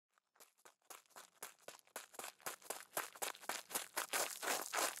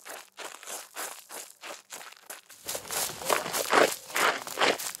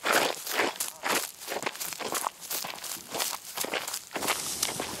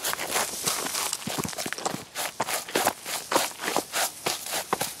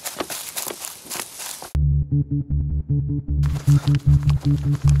Come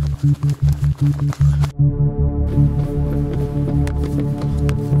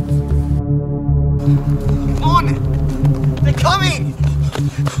on! They're coming!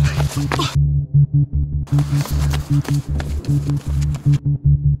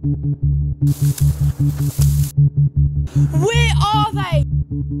 Where are they?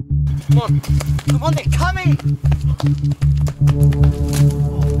 Come on! Come on, they're coming! Oh,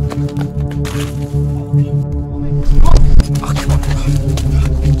 come on.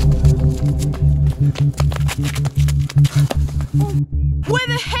 Where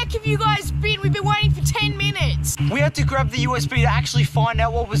the heck have you guys been? We've been waiting for 10 minutes. We had to grab the USB to actually find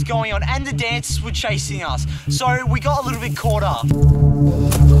out what was going on, and the dancers were chasing us. So we got a little bit caught up.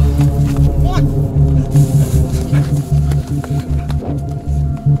 What?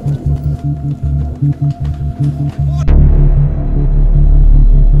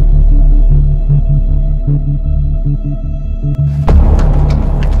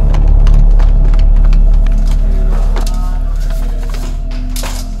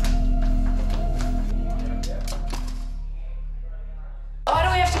 Why do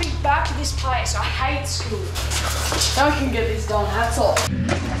we have to be back to this place? I hate school. I can get this done, that's all. We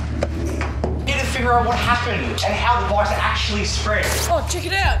need to figure out what happened and how the virus actually spread. Oh, check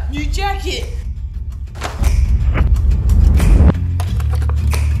it out. New jacket.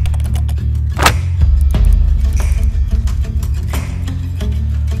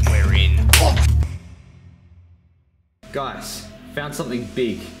 We're in. Oh. Guys, found something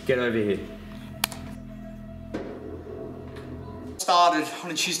big. Get over here. Started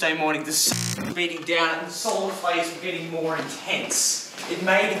on a Tuesday morning, the sun was beating down and the solar flares were getting more intense. It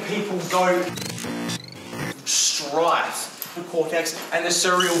made people go strife the cortex and the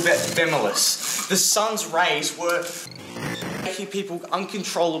cerebral femoris. The sun's rays were making people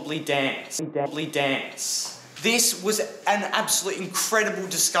uncontrollably dance. This was an absolute incredible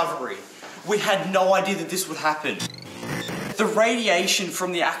discovery. We had no idea that this would happen. The radiation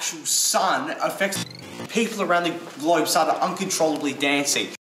from the actual sun affects people around the globe started uncontrollably dancing.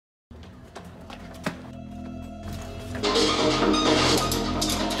 Dude,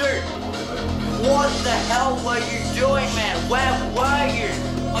 what the hell were you doing, man? Where were you?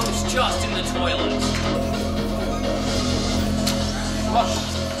 I was just in the toilet. What?